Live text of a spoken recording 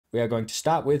We are going to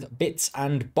start with Bits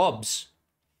and Bobs.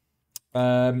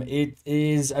 It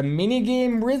is a mini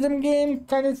game, rhythm game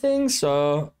kind of thing.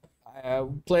 So I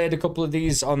played a couple of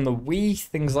these on the Wii,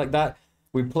 things like that.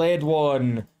 We played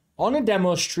one on a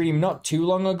demo stream not too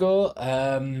long ago.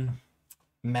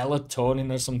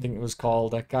 Melatonin or something it was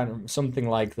called. I can't remember, something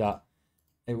like that.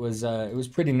 It was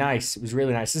pretty nice. It was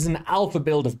really nice. This is an alpha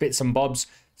build of Bits and Bobs,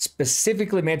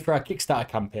 specifically made for our Kickstarter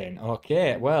campaign.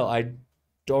 Okay, well, I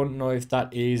don't know if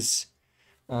that is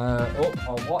or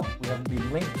what. We haven't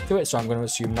been linked to it, so I'm going to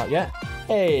assume not yet.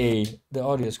 Hey, the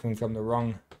audio is coming from the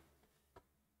wrong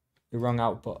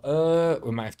output.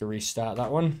 We might have to restart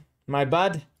that one. My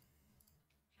bad.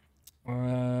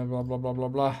 Blah blah blah blah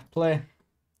blah. Play.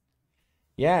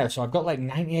 Yeah, so I've got like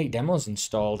 98 demos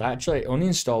installed. I actually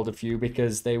uninstalled a few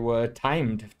because they were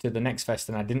timed to the next fest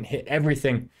and I didn't hit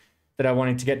everything that I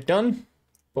wanted to get done.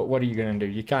 But what are you going to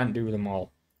do? You can't do them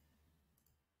all.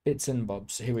 Bits and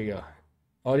Bobs. Here we go.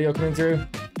 Audio coming through.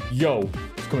 Yo,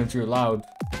 it's coming through loud.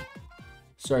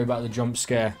 Sorry about the jump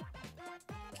scare.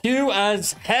 Cute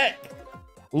as heck.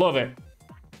 Love it.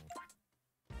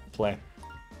 Play.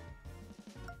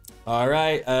 All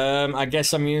right. I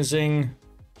guess I'm using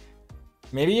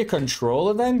maybe a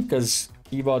controller then, because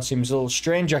keyboard seems a little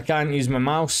strange. I can't use my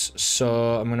mouse,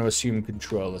 so I'm going to assume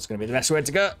controller is going to be the best way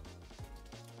to go.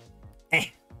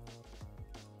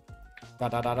 Da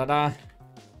da da da da.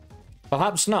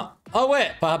 Perhaps not. Oh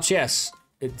wait, perhaps yes.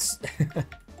 It's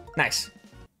nice.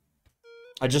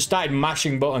 I just started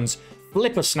mashing buttons.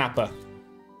 Flipper snapper.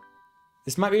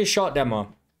 This might be a short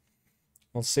demo.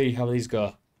 We'll see how these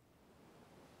go.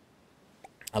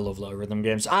 I love low rhythm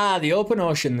games. Ah, the open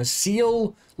ocean. The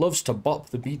seal loves to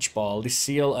bop the beach ball. This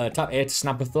seal, tap A to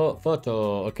snap a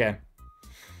photo. Okay.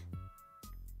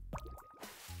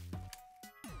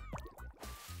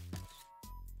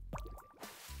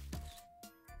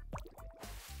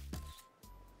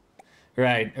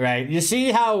 Right. You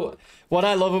see how, what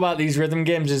I love about these rhythm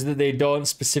games is that they don't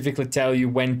specifically tell you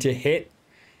when to hit.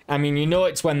 I mean, you know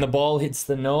it's when the ball hits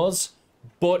the nose,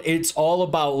 but it's all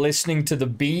about listening to the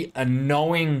beat and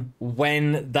knowing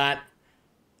when that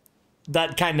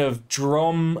kind of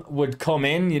drum would come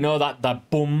in. You know, that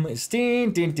boom, it's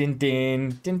din din din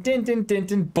din din din din din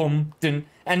din boom din,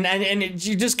 and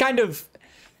you just kind of,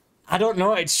 I don't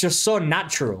know, it's just so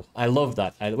natural. I love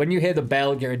that. When you hear the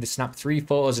bell, get ready to snap 3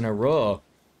 photos in a row.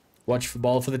 Watch the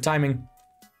ball for the timing.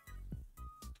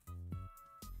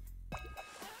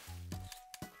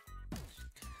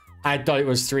 I thought it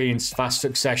was 3 in fast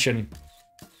succession.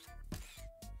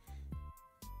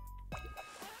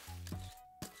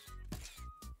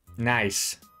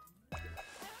 Nice.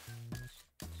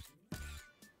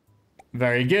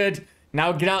 Very good.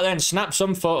 Now get out there and snap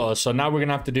some photos. So now we're going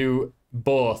to have to do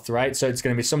both, right? So it's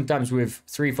going to be sometimes with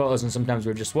 3 photos and sometimes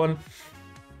with just 1.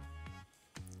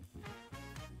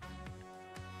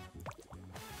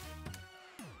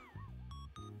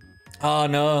 Oh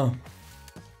no.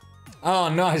 Oh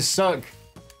no, I suck.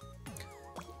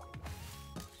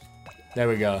 There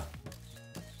we go.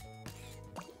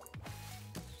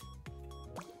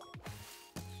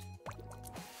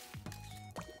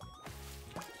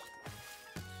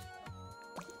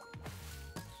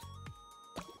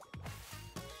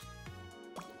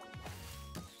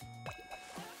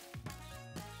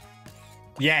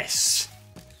 Yes.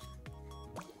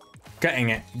 Getting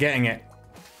it.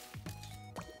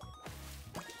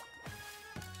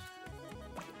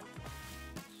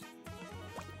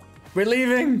 We're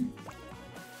leaving.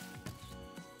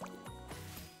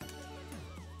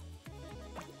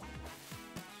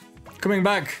 Coming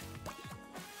back.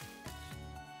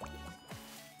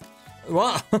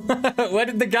 What? Where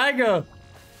did the guy go?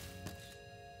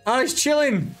 Oh, he's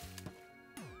chilling.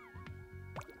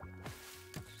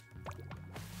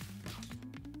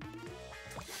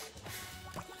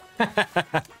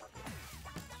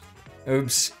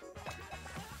 Oops.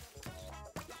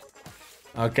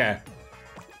 Okay.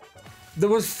 There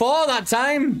was 4 that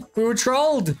time. We were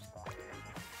trolled.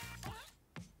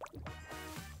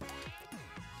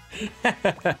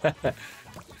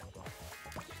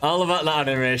 All about that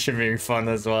animation being fun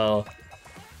as well.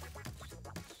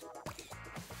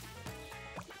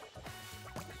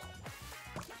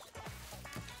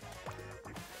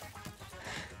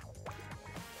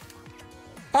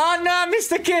 Oh no, I missed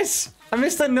the kiss. I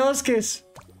missed the nose kiss.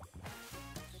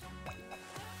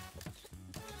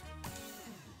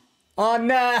 Oh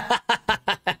no.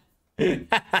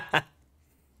 That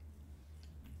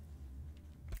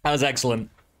was excellent.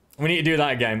 We need to do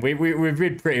that again. We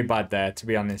did pretty bad there, to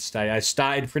be honest. I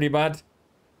started pretty bad.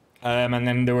 And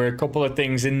then there were a couple of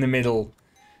things in the middle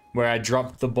where I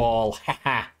dropped the ball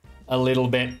a little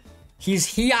bit. He's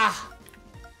here.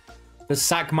 The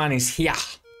sack man is here.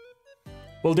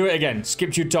 We'll do it again.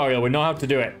 Skip tutorial. We know how to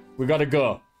do it. We gotta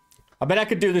go. I bet I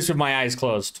could do this with my eyes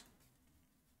closed.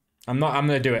 I'm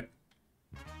gonna do it.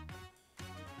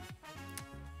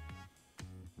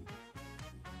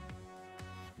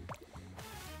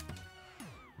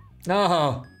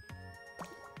 Oh.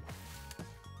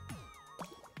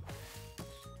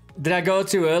 Did I go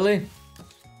too early?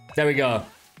 There we go.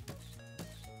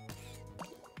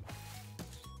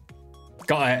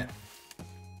 Got it.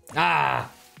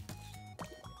 Ah.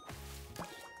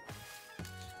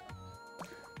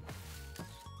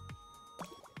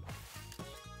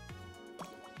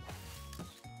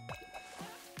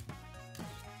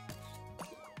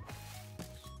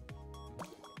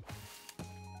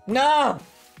 No.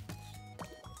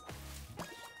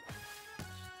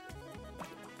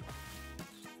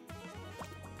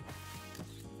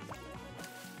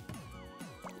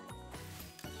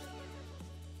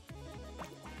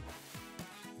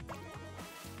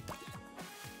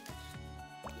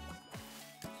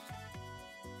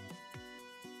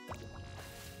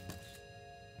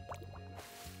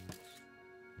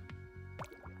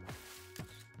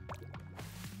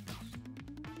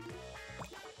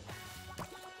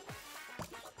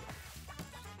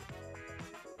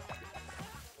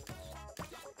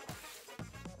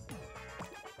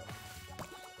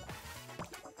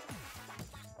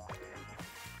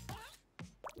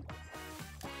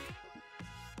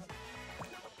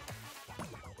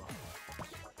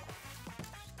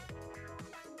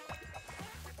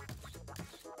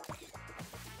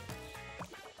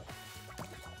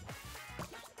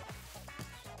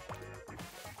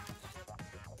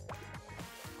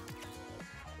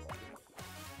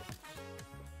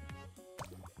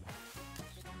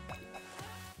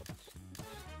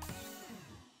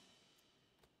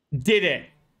 Did it.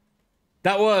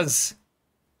 That was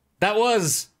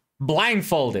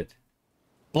blindfolded.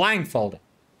 Blindfolded.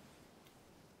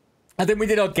 I think we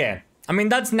did okay. I mean,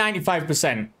 that's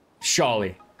 95%,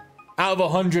 surely. Out of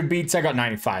 100 beats, I got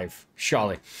 95,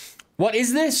 surely. What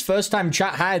is this? First time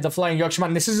chat. Hi, the Flying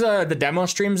Yorkshireman. This is the demo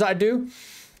streams that I do.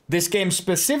 This game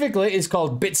specifically is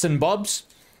called Bits and Bobs.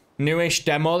 Newish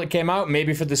demo that came out,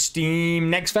 maybe for the Steam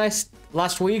Next Fest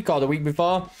last week or the week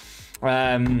before.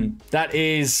 That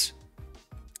is,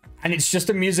 and it's just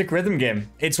a music rhythm game.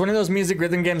 It's one of those music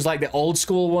rhythm games like the old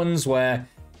school ones where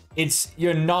it's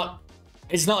not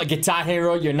a Guitar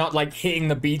Hero. You're not like hitting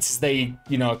the beats as they,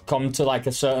 you know, come to like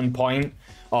a certain point,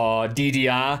 or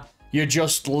DDR. You're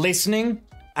just listening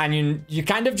and you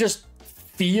kind of just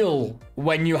feel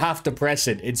when you have to press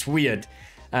it. It's weird.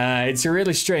 It's a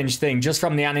really strange thing just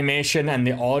from the animation and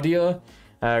the audio.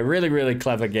 Really, really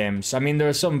clever games. I mean, there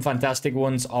are some fantastic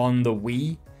ones on the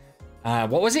Wii.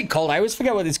 What was it called? I always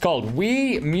forget what it's called.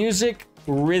 Wii Music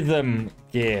Rhythm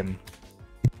Game.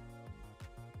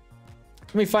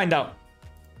 Let me find out.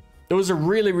 There was a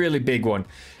really, really big one.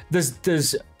 There's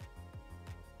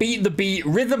Beat the Beat,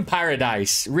 Rhythm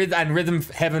Paradise, and Rhythm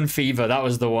Heaven Fever. That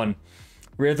was the one.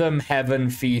 Rhythm Heaven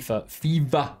Fever.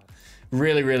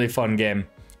 Really, really fun game.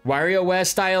 WarioWare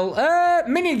style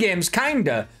mini games,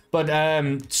 kinda. But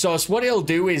so what it'll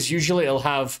do is usually it'll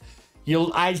have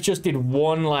I just did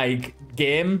one like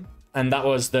game, and that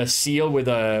was the seal with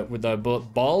a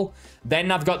ball.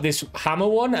 Then I've got this hammer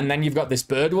one, and then you've got this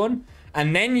bird one,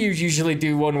 and then you usually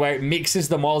do one where it mixes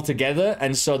them all together.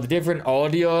 And so the different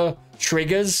audio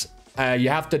triggers, you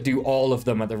have to do all of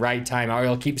them at the right time, or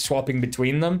you'll keep swapping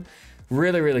between them.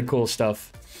 Really, really cool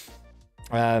stuff.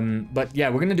 But yeah,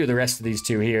 we're gonna do the rest of these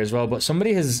two here as well. But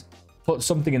somebody has put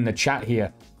something in the chat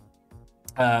here.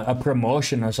 A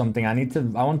promotion or something. I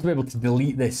want to be able to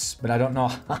delete this, but I don't know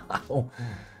how.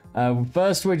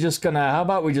 First, we're just gonna, how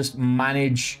about we just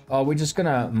manage, or we're just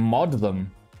gonna mod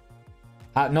them.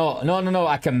 No,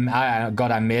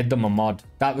 God, I made them a mod.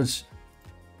 That was,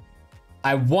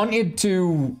 I blocked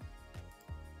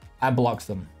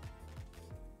them.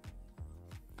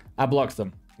 I blocked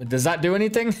them. Does that do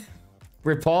anything?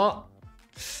 Report.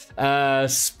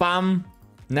 Spam.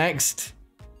 Next.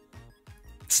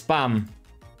 Spam.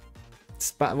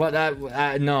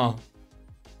 What? No.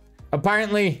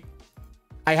 Apparently,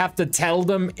 I have to tell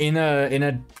them in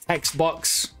a text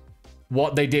box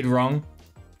what they did wrong.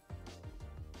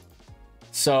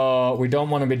 So we don't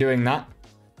want to be doing that.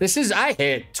 I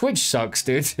hate Twitch. Sucks,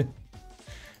 dude.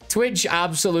 Twitch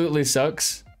absolutely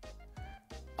sucks.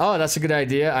 Oh, that's a good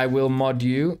idea. I will mod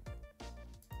you.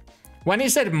 When he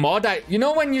said mod, you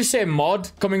know when you say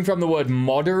mod coming from the word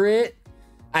moderate,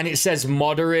 and it says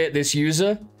moderate this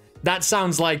user, that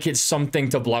sounds like it's something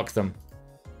to block them.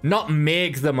 Not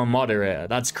make them a moderator.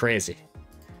 That's crazy.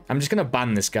 I'm just gonna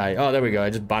ban this guy. Oh, there we go. I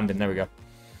just banned him. There we go.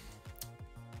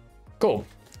 Cool.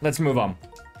 Let's move on.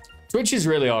 Twitch is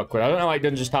really awkward. I don't know why it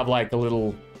doesn't just have like a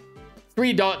little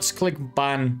 3 dots, click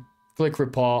ban, click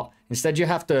report. Instead, you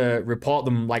have to report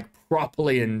them like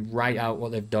properly and write out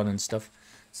what they've done and stuff.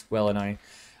 It's well annoying.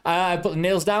 I put the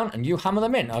nails down and you hammer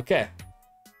them in. Okay.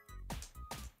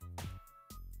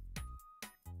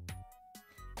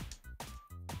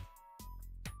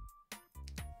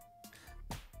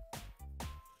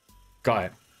 Got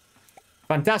it.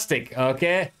 Fantastic.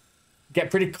 Okay. Get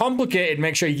pretty complicated.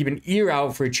 Make sure you keep an ear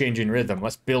out for a change in rhythm.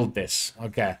 Let's build this.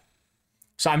 Okay.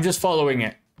 So I'm just following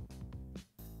it.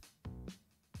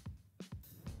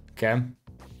 Okay.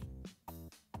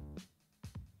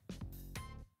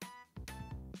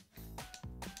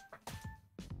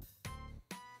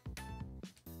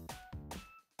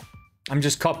 I'm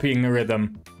just copying the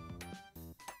rhythm.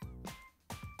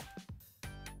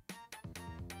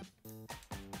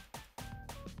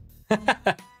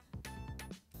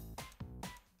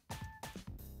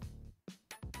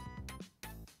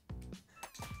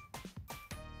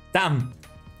 Damn.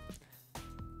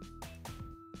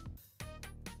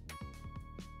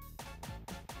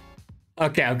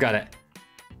 Okay, I've got it.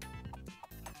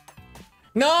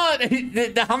 No,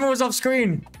 the hammer was off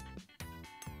screen.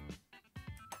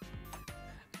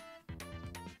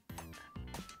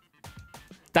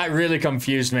 That really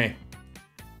confused me.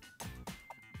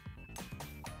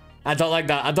 I don't like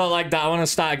that. I don't like that. I want to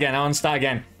start again. I want to start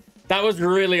again. That was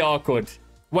really awkward.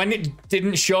 When it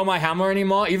didn't show my hammer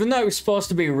anymore, even though it was supposed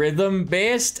to be rhythm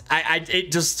based,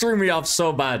 it just threw me off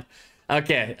so bad.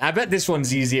 Okay, I bet this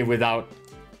one's easier without.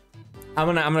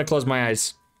 I'm gonna close my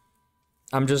eyes.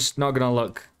 I'm just not gonna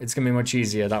look. It's gonna be much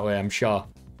easier that way, I'm sure.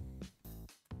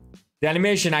 The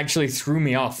animation actually threw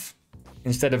me off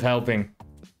instead of helping.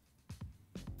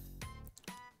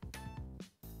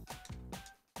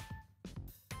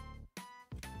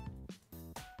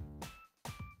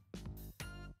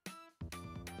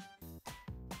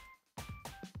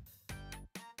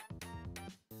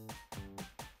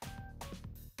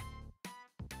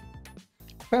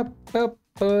 Bup, bup,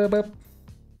 bup, bup.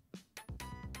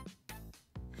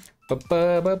 Bup,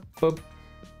 bup, bup, bup.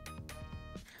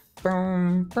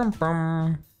 Bum, bum,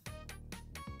 bum.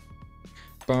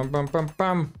 Bum, bum, bum,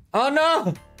 bum. Oh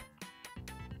no!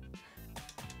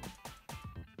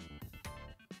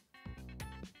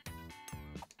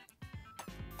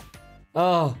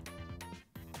 Oh.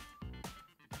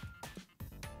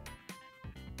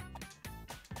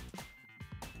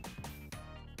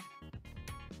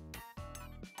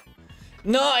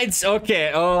 No, it's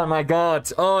okay. Oh my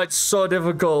god. Oh, it's so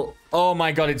difficult. Oh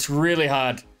my god, it's really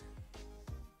hard.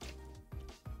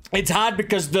 It's hard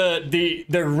because the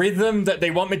rhythm that they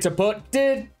want me to put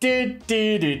did.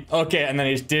 Okay, and then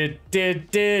it's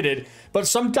did. But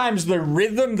sometimes the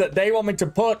rhythm that they want me to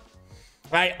put,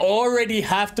 I already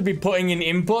have to be putting in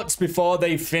inputs before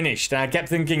they finished. And I kept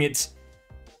thinking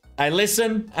I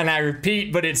listen and I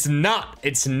repeat, but it's not.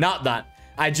 It's not that.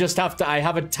 I just have to, I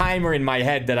have a timer in my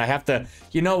head that I have to,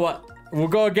 you know what? We'll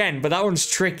go again, but that one's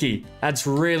tricky. That's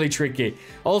really tricky.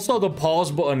 Also, the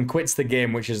pause button quits the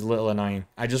game, which is a little annoying.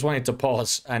 I just wanted to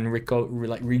pause and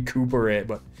recuperate,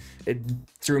 but it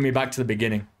threw me back to the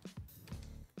beginning.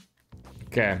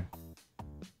 Okay.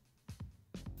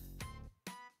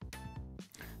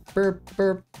 Burp,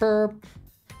 burp, burp.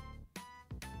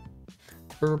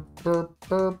 Burp, burp,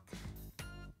 burp.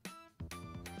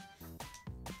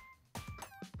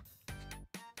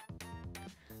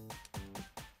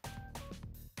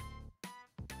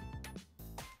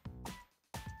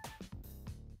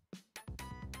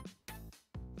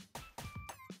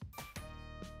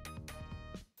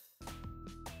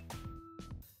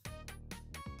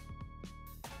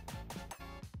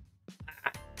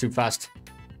 Too fast.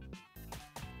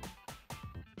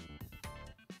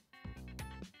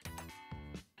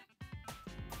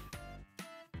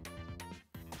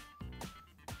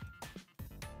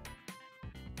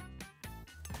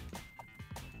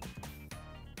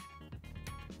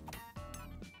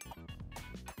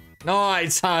 No,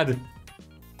 it's hard.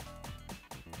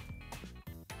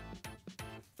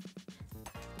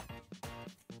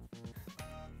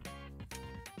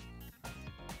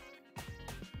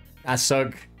 I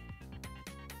suck.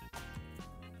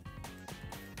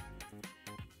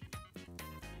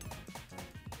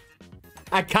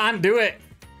 I can't do it.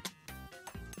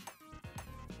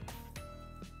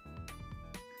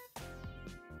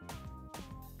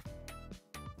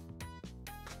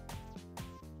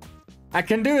 I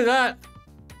can do that.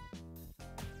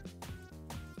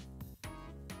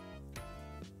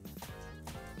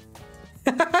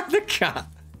 The cat.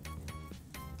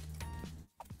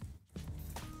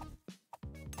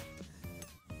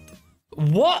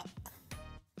 What?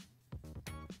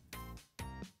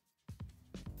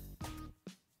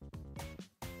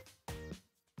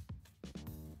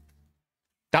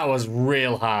 That was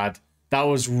real hard. That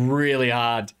was really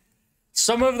hard.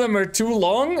 Some of them are too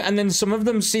long, and then some of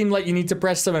them seem like you need to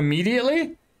press them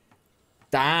immediately.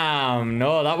 Damn,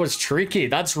 no, that was tricky.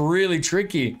 That's really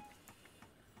tricky.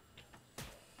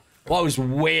 Well, it was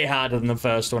way harder than the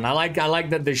first one. I like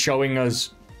that they're showing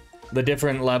us the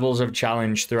different levels of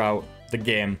challenge throughout the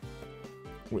game.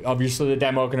 Obviously, the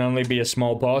demo can only be a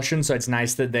small portion, so it's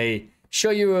nice that they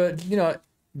show you a, you know,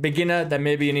 beginner, then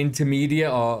maybe an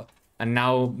intermediate, and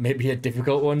now maybe a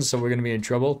difficult one, so we're going to be in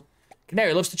trouble.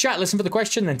 Canary loves to chat. Listen for the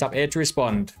question, then tap A to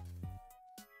respond.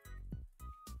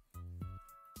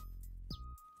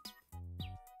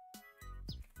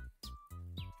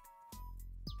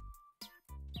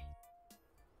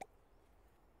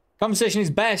 Conversation is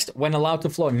best when allowed to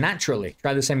flow naturally.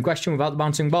 Try the same question without the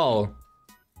bouncing ball.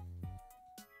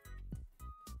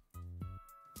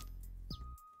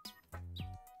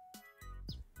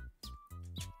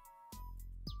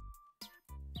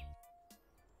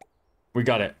 We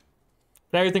got it.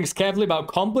 Larry thinks carefully about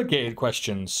complicated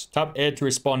questions. Tap A to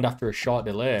respond after a short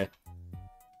delay.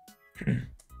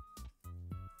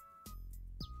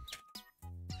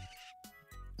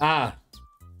 Ah.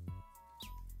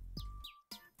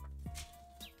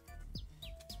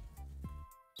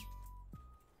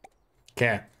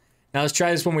 Okay. Now let's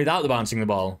try this one without the bouncing the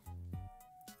ball.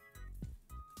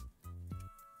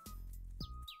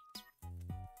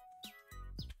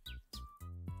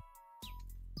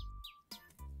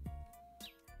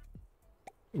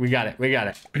 We got it. We got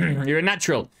it. You're a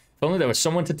natural. If only there was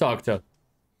someone to talk to.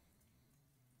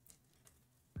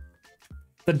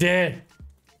 The day.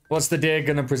 What's the day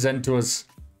gonna present to us?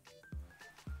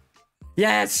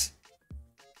 Yes!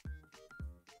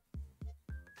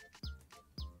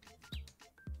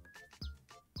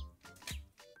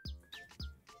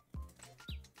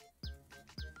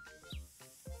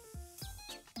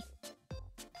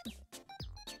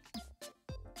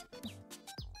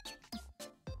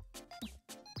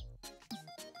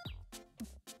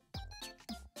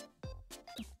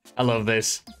 I love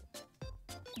this.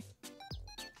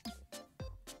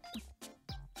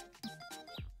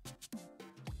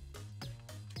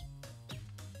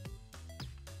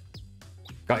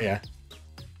 Got ya.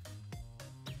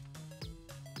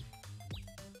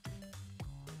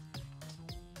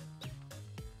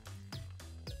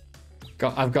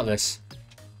 I've got this.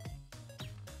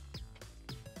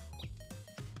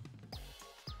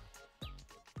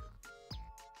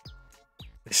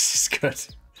 This is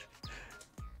good.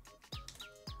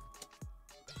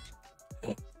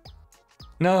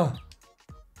 No.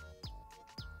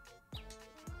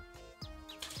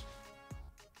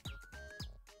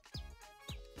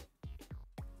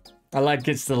 I like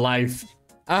it's the life.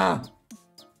 Ah.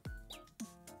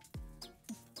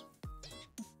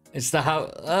 It's the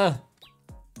how.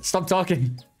 Stop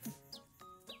talking.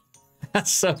 I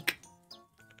suck.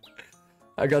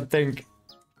 I gotta think.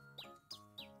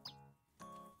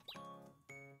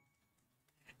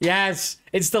 Yes,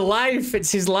 it's the life.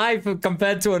 It's his life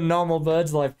compared to a normal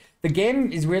bird's life. The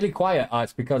game is really quiet. Oh,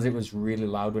 it's because it was really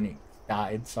loud when it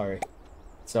started. Sorry.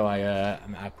 So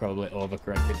I probably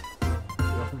overcorrected.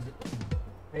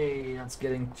 Hey, that's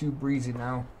getting too breezy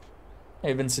now.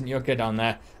 Hey, Vincent, you're okay down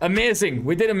there. Amazing.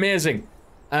 We did amazing.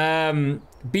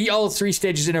 Beat all 3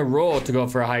 stages in a row to go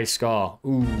for a high score.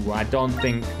 Ooh, I don't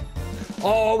think...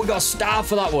 Oh, we got a star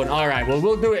for that one. All right, well,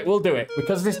 we'll do it. We'll do it.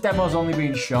 Because this demo's only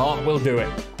been short, we'll do it.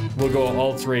 We'll go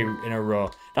all 3 in a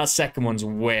row. That second one's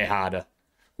way harder.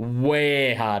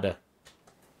 Way harder.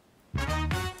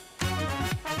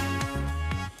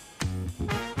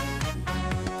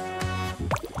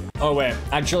 Oh, wait.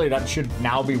 Actually, that should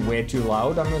now be way too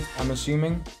loud, I'm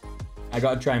assuming. I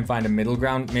gotta try and find a middle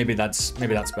ground. Maybe that's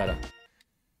better.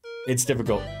 It's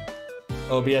difficult.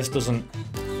 OBS doesn't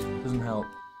help.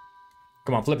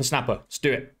 Come on, flip a snapper. Let's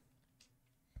do it.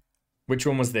 Which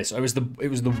one was this? Oh, it was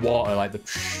the water, like the...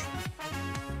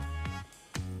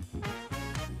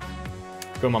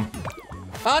 Come on.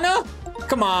 Oh, no!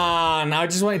 Come on! I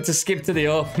just wanted to skip to the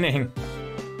opening.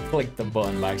 Click the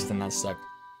button by accident, that sucked.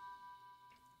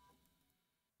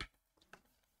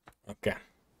 Okay.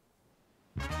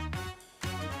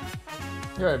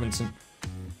 You're right, Vincent.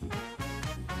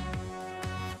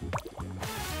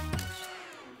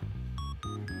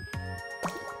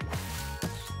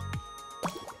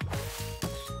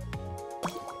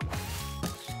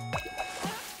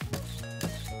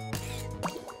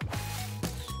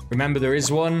 Remember, there is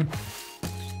one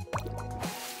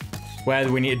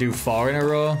where we need to do 4 in a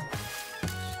row.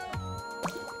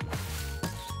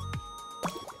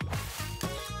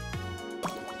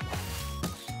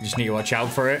 Just need to watch out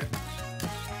for it.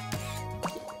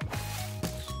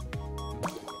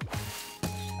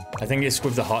 I think it's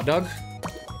with the hot dog.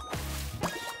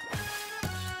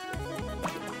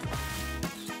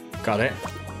 Got it.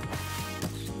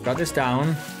 Got this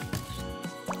down.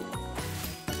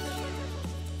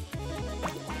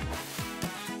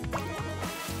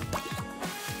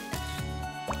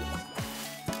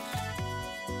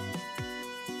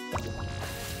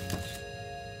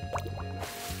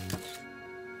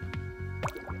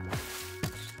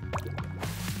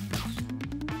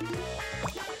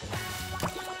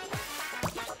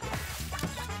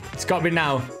 It's got me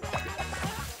now.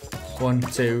 1,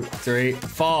 2, 3,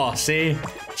 4. See?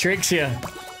 Tricks you.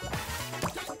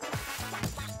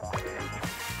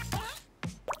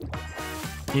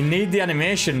 You need the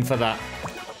animation for that.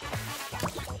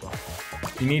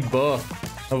 You need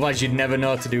both. Otherwise, you'd never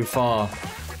know to do 4.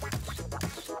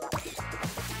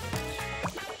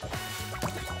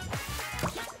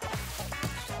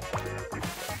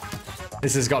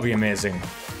 This has got to be amazing.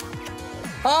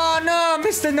 Oh no! I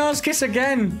missed the nose kiss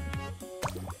again!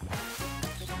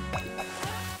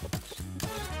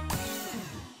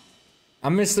 I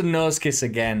missed the nose kiss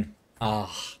again. Ah.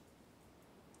 Oh.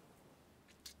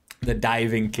 The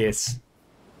diving kiss.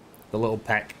 The little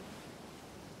peck.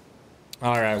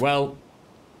 Alright, well.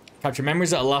 Capture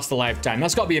memories that'll last a lifetime.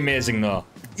 That's got to be amazing, though.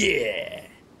 Yeah!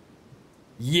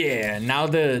 Yeah, now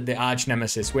the arch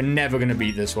nemesis. We're never going to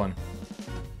beat this one.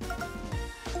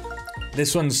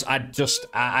 This one's... I just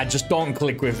don't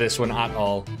click with this one at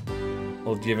all.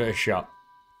 We'll give it a shot.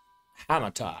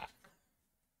 Hammer time.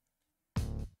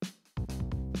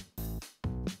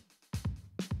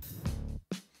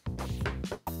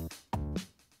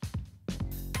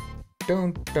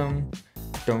 Dun dun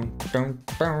dun dun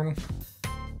dun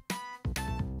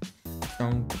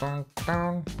dun dun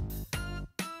dun.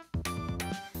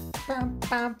 Bam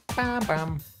bam bam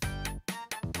bam.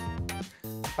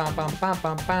 Bam bam bam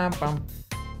bam bam bam.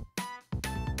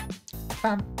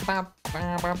 Bam bam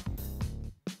bam bam.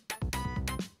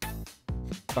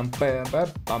 Bam bam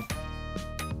bam bam.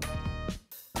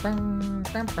 Bam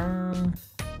bam bam.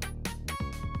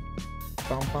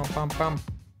 Bam bam bam bam.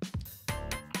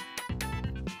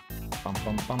 Bum,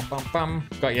 bum, bum, bum, bum.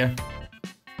 Got you.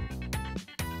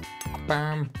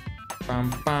 Bam,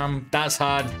 bam, bam. That's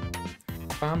hard.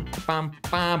 Bam, bam,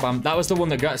 bam, bam. That was the one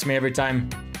that gets me every time.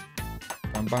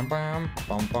 Bam, bam, bam,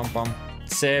 bam, bam, bam.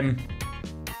 Same.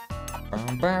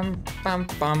 Bam, bam, bam,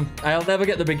 bam. I'll never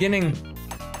get the beginning.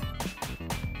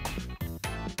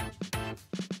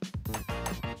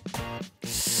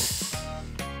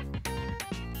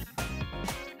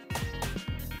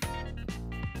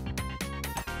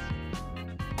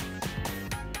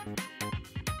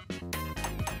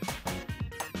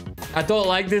 I don't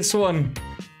like this one.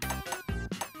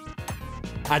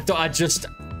 I just...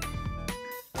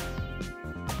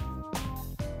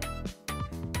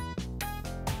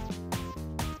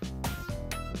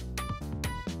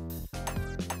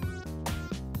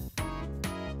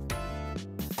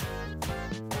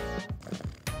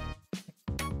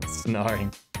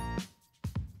 Snoring.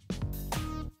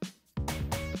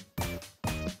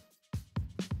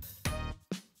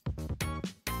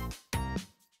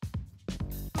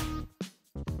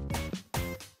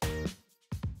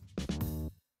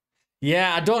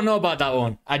 Yeah, I don't know about that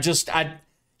one.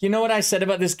 You know what I said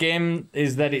about this game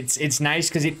is that it's nice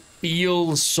because it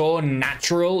feels so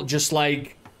natural, just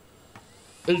like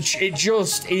it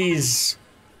just is.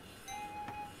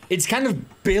 It's kind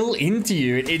of built into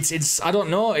you. It's I don't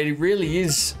know. It really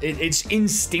is. It's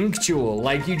instinctual.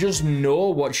 Like you just know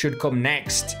what should come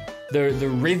next. The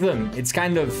rhythm. It's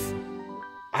kind of.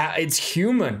 It's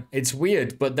human. It's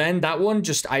weird, but then that one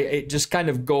it just kind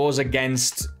of goes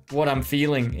against what I'm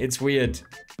feeling. It's weird.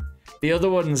 The other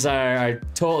ones are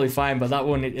totally fine, but that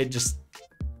one it just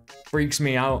freaks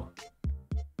me out.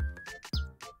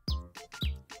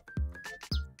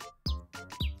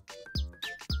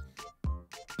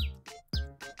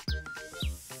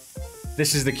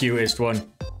 This is the cutest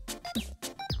one.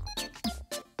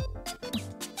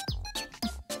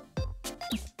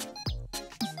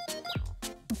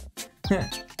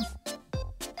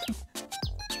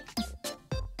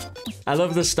 I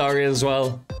love the story as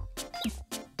well.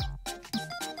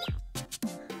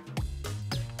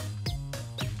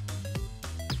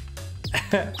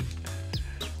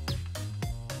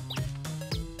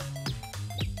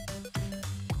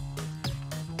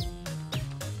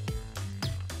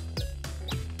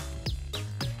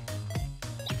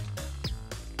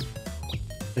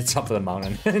 The top of the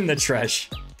mountain in the trash.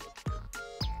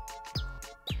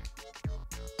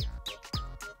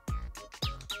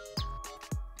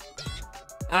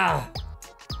 Ah.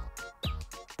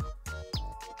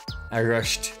 I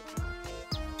rushed.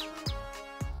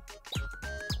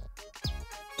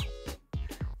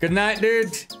 Good night,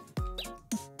 dude.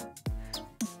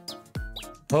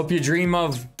 Hope you dream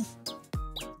of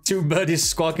two birdies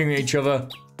squawking at each other.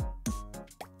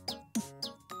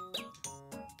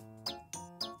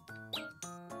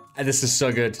 And this is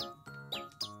so good.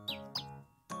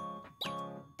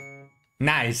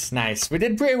 Nice, nice. We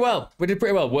did pretty well. We did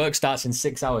pretty well. Work starts in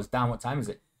 6 hours. Damn, what time is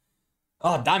it?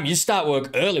 Oh, damn, you start work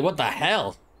early. What the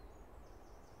hell?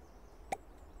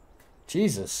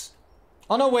 Jesus.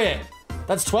 Oh, no, wait.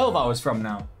 That's 12 hours from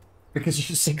now. Because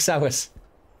you're 6 hours.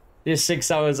 You're 6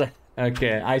 hours.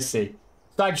 Okay, I see.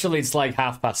 So actually, it's like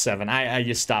 7:30.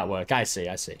 You start work. I see,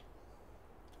 I see.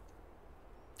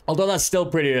 Although that's still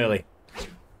pretty early.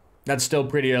 That's still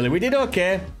pretty early. We did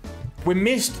okay. We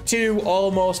missed 2,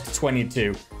 almost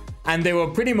 22. And they were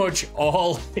pretty much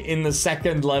all in the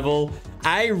second level.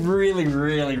 I really,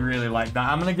 really, really like that.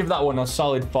 I'm going to give that one a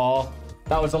solid 4.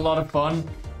 That was a lot of fun.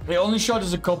 It only showed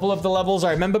us a couple of the levels.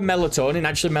 I remember Melatonin.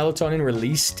 Actually, Melatonin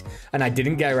released, and I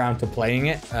didn't get around to playing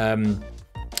it.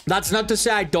 That's not to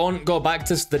say I don't go back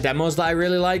to the demos that I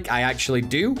really like. I actually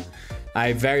do.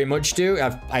 I very much do.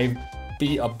 I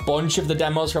beat a bunch of the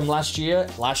demos from last year,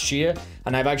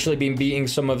 and I've actually been beating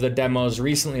some of the demos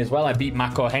recently as well. I beat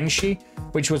Mako Henshi,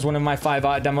 which was one of my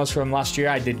 5-art demos from last year.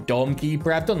 I did Dome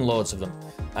Keeper. I've done loads of them.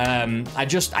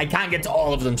 I can't get to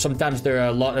all of them. Sometimes there are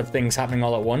a lot of things happening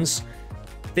all at once.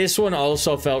 This one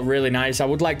also felt really nice. I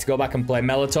would like to go back and play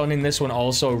Melatonin. This one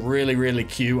also really, really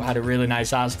cute. Had a really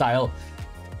nice art style.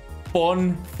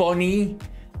 Funny,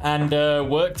 and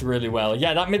worked really well.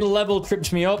 Yeah, that middle level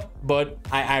trips me up, but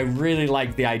I really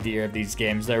like the idea of these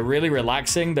games. They're really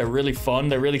relaxing. They're really fun.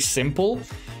 They're really simple.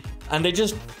 And they're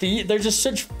just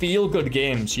such feel-good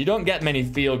games. You don't get many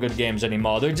feel-good games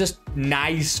anymore. They're just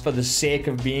nice for the sake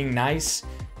of being nice.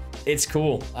 It's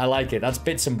cool. I like it. That's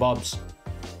Bits and Bobs.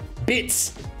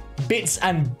 Bits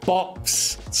and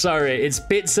Bops. Sorry, it's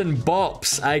Bits and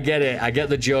Bops. I get it. I get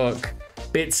the joke.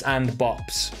 Bits and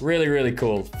Bops. Really, really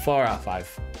cool. 4 out of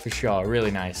 5. For sure.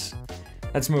 Really nice.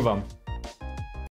 Let's move on.